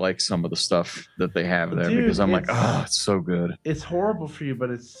why I like some of the stuff that they have there. Dude, because I'm like, oh, it's so good. It's horrible for you,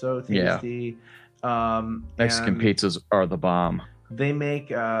 but it's so tasty. Mexican pizzas are the bomb. They make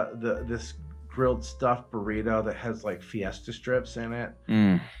this grilled stuffed burrito that has like Fiesta strips in it,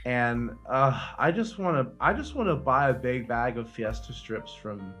 and I just want to buy a big bag of Fiesta strips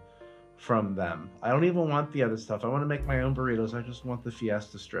from them. I don't even want the other stuff. I want to make my own burritos. I just want the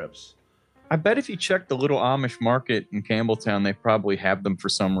Fiesta strips. I bet if you check the little Amish market in Campbelltown, they probably have them for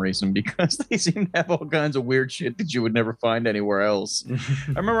some reason because they seem to have all kinds of weird shit that you would never find anywhere else. I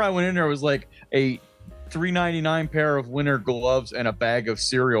remember I went in there, it was like a $3.99 pair of winter gloves and a bag of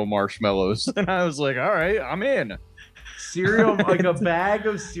cereal marshmallows. And I was like, all right, I'm in. Cereal, like a bag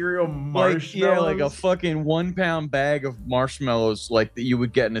of cereal marshmallows. Like a fucking 1 pound bag of marshmallows, like that you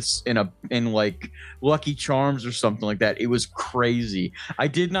would get in like Lucky Charms or something like that. It was crazy. I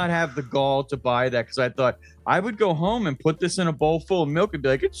did not have the gall to buy that because I thought I would go home and put this in a bowl full of milk and be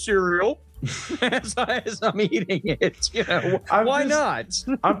like, it's cereal. as I'm eating it, you know, why not?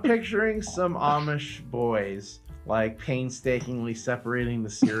 I'm picturing some Amish boys like painstakingly separating the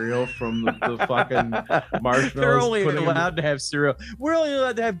cereal from the fucking marshmallows. They're only allowed to have cereal. We're only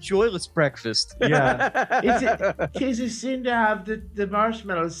allowed to have Joyless breakfast. Yeah. Kids are soon to have the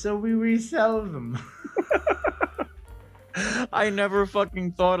marshmallows, so we resell them. I never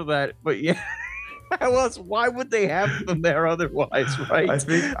fucking thought of that, but yeah. Why would they have them there otherwise, right?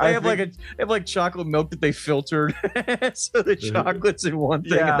 I have like chocolate milk that they filtered, so the chocolate's in one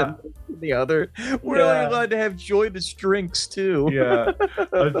thing and the other. We're only allowed to have joyless drinks too. Yeah,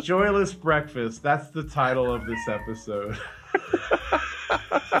 a joyless breakfast. That's the title of this episode.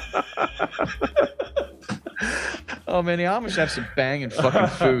 Oh man, the Amish have some banging fucking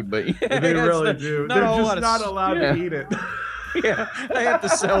food, but they really do. They're just not allowed to eat it. Yeah, I have to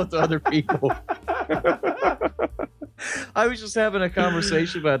sell it to other people. I was just having a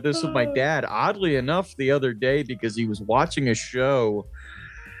conversation about this with my dad, oddly enough, the other day because he was watching a show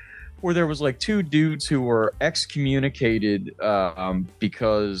where there was like two dudes who were excommunicated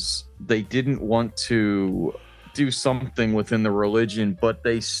because they didn't want to do something within the religion, but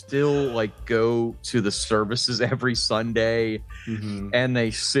they still like go to the services every Sunday, and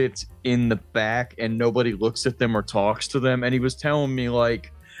they sit in the back and nobody looks at them or talks to them. And he was telling me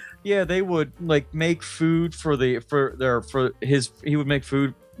like, yeah, they would like make food he would make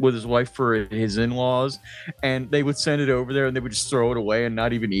food with his wife for his in-laws, and they would send it over there and they would just throw it away and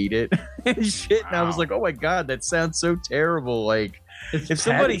not even eat it and shit. And I was like, oh my God, that sounds so terrible. Like, if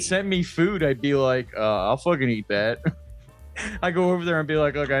somebody sent me food, I'd be like, I'll fucking eat that. I go over there and be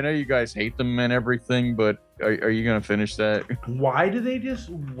like, look, I know you guys hate them and everything, but are you gonna finish that? Why did they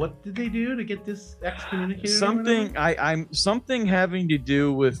what did they do to get this excommunicated? Something having to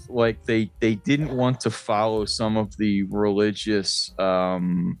do with like they didn't want to follow some of the religious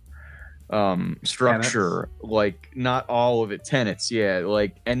structure, like not all of it, tenets, yeah,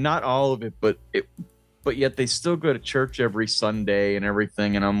 like, and not all of it, but yet they still go to church every Sunday and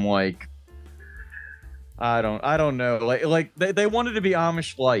everything, and I'm like, I don't know, like they wanted to be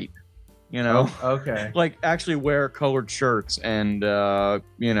Amish light, you know? Oh, okay. Like actually wear colored shirts and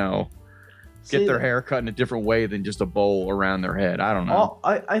you know, get their hair cut in a different way than just a bowl around their head. I don't know.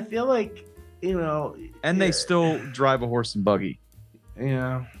 I feel like, you know, and they still drive a horse and buggy.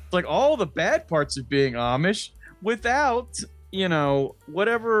 Yeah. It's like all the bad parts of being Amish without, you know,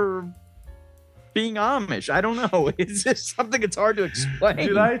 whatever being Amish. I don't know. It's just something that's hard to explain.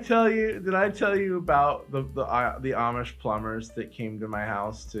 Did I tell you about the Amish plumbers that came to my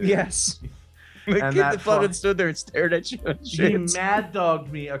house too? Yes. The kid that fucking stood there and stared at you and shit. He mad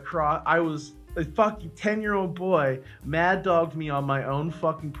dogged me across. I was a fucking 10-year-old boy, mad dogged me on my own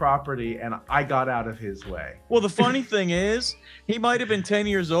fucking property, and I got out of his way. Well, the funny thing is, he might have been 10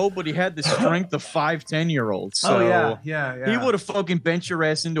 years old, but he had the strength of 5 10-year-olds. So yeah. He would have fucking bent your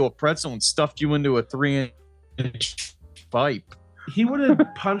ass into a pretzel and stuffed you into a 3-inch pipe. He would have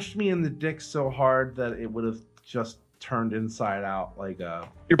punched me in the dick so hard that it would have just turned inside out like a...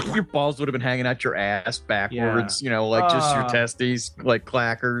 Your balls would have been hanging out your ass backwards, you know, like just your testes, like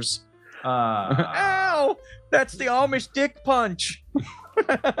clackers. Ow! That's the Amish dick punch.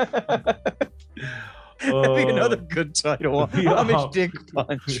 That'd be another good title. Amish dick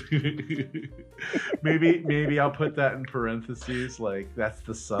punch. maybe I'll put that in parentheses. Like that's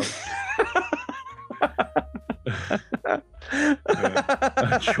the sub.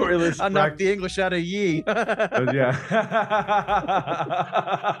 Joyless. I knocked the English out of ye. Yeah.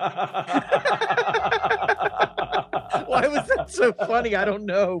 Why was that so funny? I don't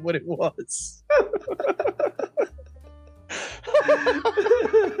know what it was.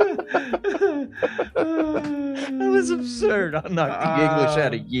 That was absurd. I knocked the English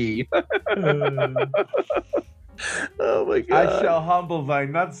out of ye. Oh my God. I shall humble thy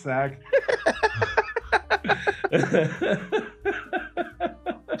nutsack.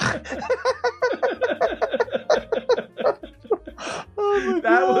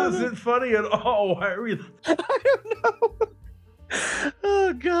 That wasn't funny at all. Why are we... I don't know.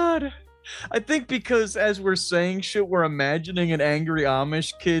 Oh God. I think because as we're saying shit, we're imagining an angry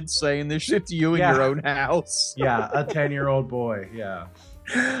Amish kid saying this shit to you in your own house. Yeah, a 10-year-old boy. Yeah.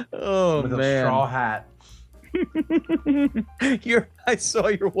 Oh, with man. a straw hat. I saw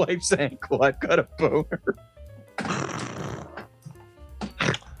your wife's ankle. I've got a boner.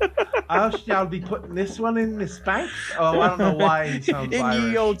 I shall be putting this one in the spank. Oh, I don't know why he sounds in Irish.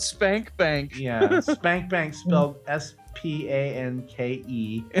 ye old spank bank. Yeah, spank bank spelled SPANKE.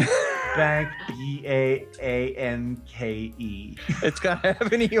 Bank BAANKE. It's got to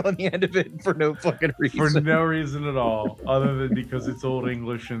have an E on the end of it for no fucking reason. For no reason at all, other than because it's Old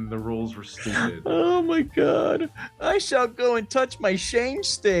English and the rules were stupid. Oh my God! I shall go and touch my shame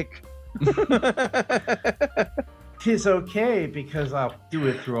stick. 'Tis okay because I'll do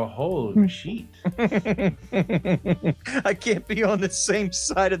it through a hole in the sheet. I can't be on the same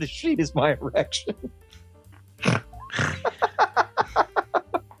side of the sheet as my erection.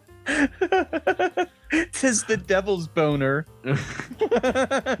 Tis the devil's boner.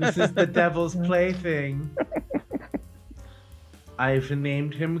 This is the devil's plaything. I've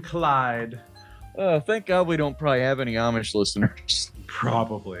named him Clyde. Oh, thank God we don't probably have any Amish listeners.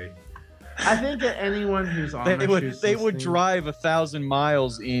 Probably. I think that anyone who's Amish they would drive 1,000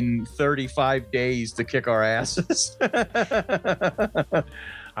 miles in 35 days to kick our asses.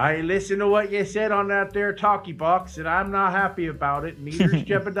 I listen to what you said on that there talkie box, and I'm not happy about it. Neither's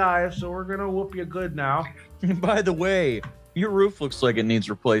Jebediah, so we're gonna whoop you good now. By the way, Your roof looks like it needs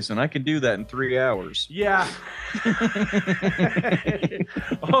replacing. I could do that in 3 hours. Yeah.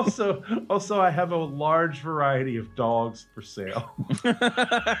 also, I have a large variety of dogs for sale. Right.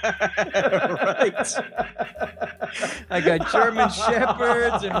 I got German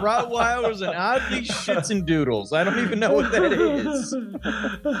Shepherds and Rottweilers and oddly Shits and Doodles. I don't even know what that is.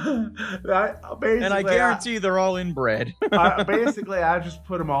 And I guarantee they're all inbred. Basically, I just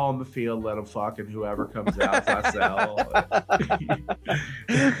put them all in the field, let them fuck, and whoever comes out, I sell.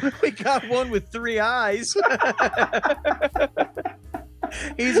 We got one with 3 eyes.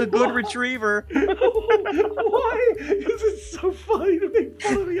 He's a good retriever. Why is it so funny to make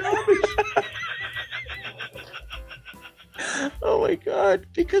fun of the Amish? Oh my god,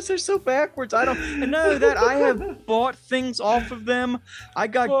 because they're so backwards. I don't know that I have bought things off of them. I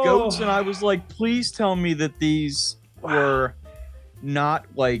got goats and I was like, please tell me that these were not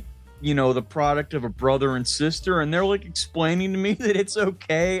like, you know, the product of a brother and sister, and they're like explaining to me that it's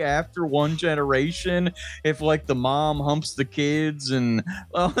okay after one generation if like the mom humps the kids and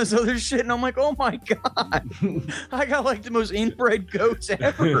all this other shit, and I'm like, oh my god, I got like the most inbred goats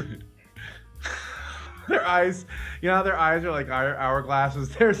ever. Their eyes, you know, their eyes are like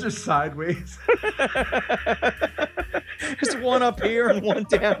hourglasses. Theirs are sideways. There's one up here and one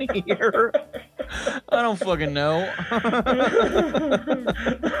down here. I don't fucking know.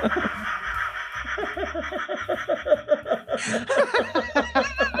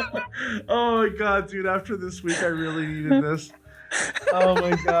 Oh my god, dude, after this week I really needed this. Oh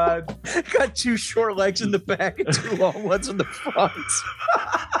my god. Got 2 short legs in the back and 2 long ones in the front.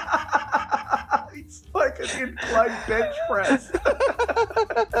 It's like an incline bench press.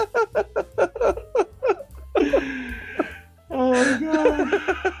 Oh my god.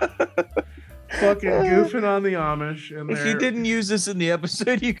 Fucking goofing on the Amish. And if you didn't use this in the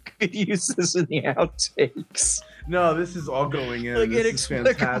episode, you could use this in the outtakes. No, this is all going in. Like, this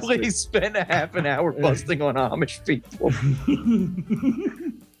inexplicably spent a half an hour busting on Amish people.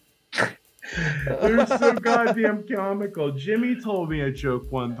 They're so goddamn comical. Jimmy told me a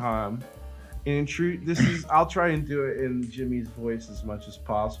joke one time. And I'll try and do it in Jimmy's voice as much as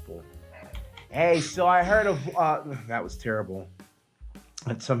possible. Hey, so I heard of that was terrible.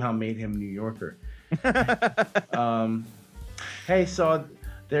 That somehow made him New Yorker. Hey, so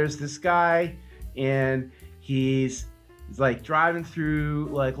there's this guy, and he's like driving through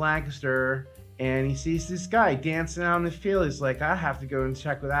like Lancaster, and he sees this guy dancing out in the field. He's like, I have to go and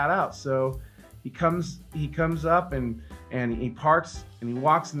check that out. So he comes up and he parks and he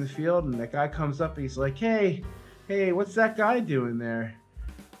walks in the field, and that guy comes up and he's like, hey, what's that guy doing there?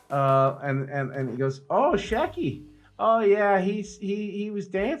 And he goes, oh, Shecky. Oh yeah, he was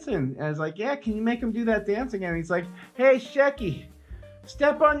dancing. And I was like, yeah, can you make him do that dance again? And he's like, hey, Shecky,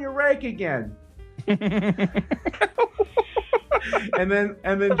 step on your rake again. and then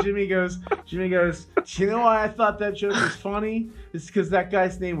Jimmy goes, do you know why I thought that joke was funny? It's because that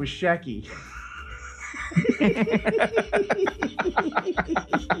guy's name was Shecky. And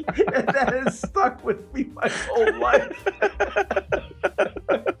that has stuck with me my whole life.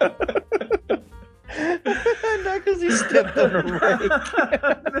 Not because he stepped on a rake.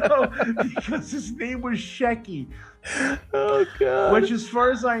 No, because his name was Shecky. Oh god. Which, as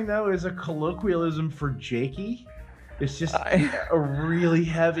far as I know, is a colloquialism for Jakey. It's just a really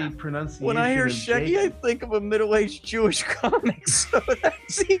heavy pronunciation. When I hear Shecky, I think of a middle-aged Jewish comic, so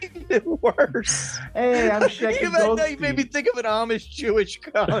that's even worse. Hey, I'm Shecky Goldstein. You made me think of an Amish Jewish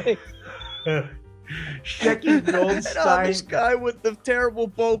comic. Shecky Goldstein. An Amish guy with the terrible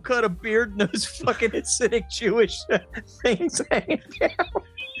bowl cut, a beard, and those fucking acidic Jewish things hanging down.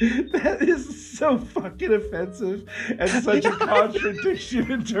 That is so fucking offensive and such a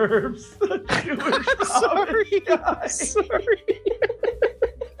contradiction in terms. The Jewish I'm sorry.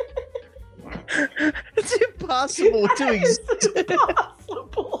 It's impossible to exist. It's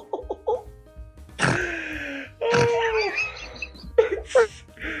impossible.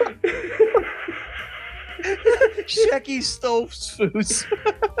 Shecky Stoltzfus.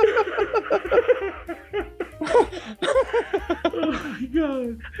 Oh my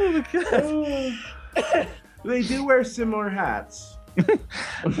god. Oh my god. They do wear similar hats.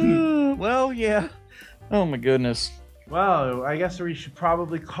 Well, yeah. Oh my goodness. Well, I guess we should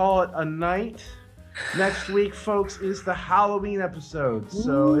probably call it a night. Next week, folks, is the Halloween episode,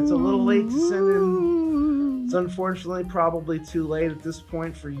 so it's a little late to send in. It's unfortunately probably too late at this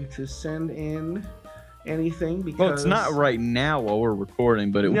point for you to send in anything, because well, it's not right now while we're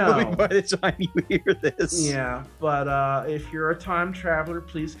recording, but it will be by the time you hear this. Yeah, but if you're a time traveler,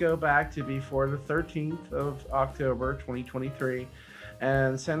 please go back to before the 13th of October 2023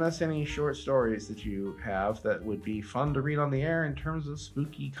 And send us any short stories that you have that would be fun to read on the air in terms of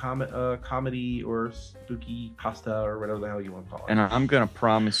spooky comedy or spooky pasta or whatever the hell you want to call it. And I'm going to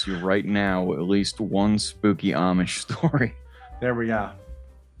promise you right now at least one spooky Amish story. There we go.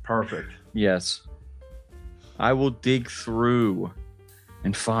 Perfect. Yes. I will dig through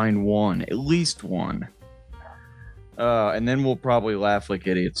and find one, at least one. And then we'll probably laugh like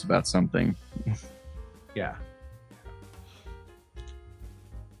idiots about something. Yeah.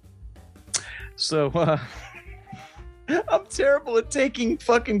 So, I'm terrible at taking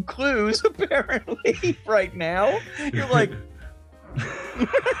fucking clues, apparently, right now. You're like...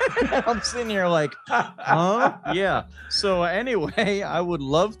 I'm sitting here like, huh? Yeah. So, anyway, I would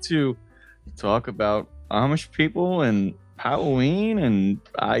love to talk about Amish people and Halloween and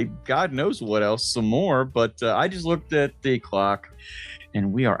God knows what else, some more. But I just looked at the clock,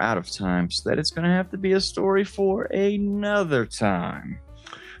 and we are out of time, so that it's going to have to be a story for another time.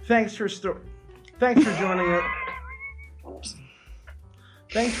 Thanks for joining us.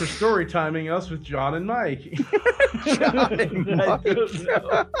 Thanks for story timing us with John and Mike. John and Mike.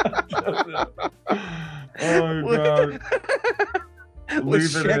 Oh God.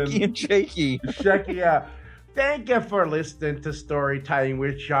 With Shecky and Shaky. Shecky, yeah. Thank you for listening to Story Time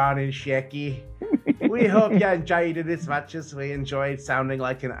with John and Shecky. We hope you enjoyed it as much as we enjoyed sounding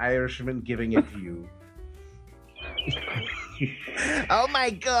like an Irishman giving it to you. Oh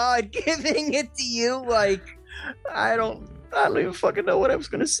my God, giving it to you like I don't even fucking know what I was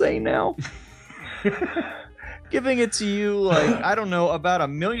gonna say now. Giving it to you like I don't know about a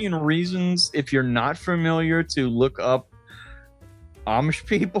million reasons if you're not familiar to look up Amish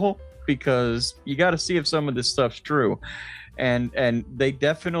people because you got to see if some of this stuff's true. And they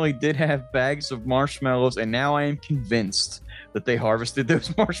definitely did have bags of marshmallows, and now I am convinced that they harvested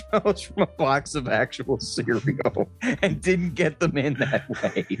those marshmallows from a box of actual cereal and didn't get them in that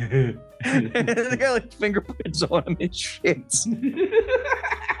way. They got like fingerprints on them and shit.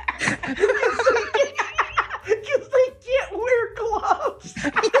 Because they can't wear gloves.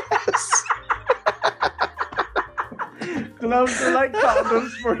 Yes. Gloves are like condoms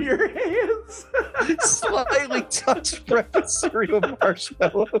for your hands. Slightly touched breakfast cereal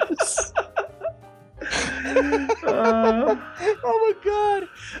marshmallows. Oh my God.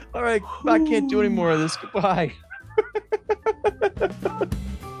 All right, I can't do any more of this. Goodbye.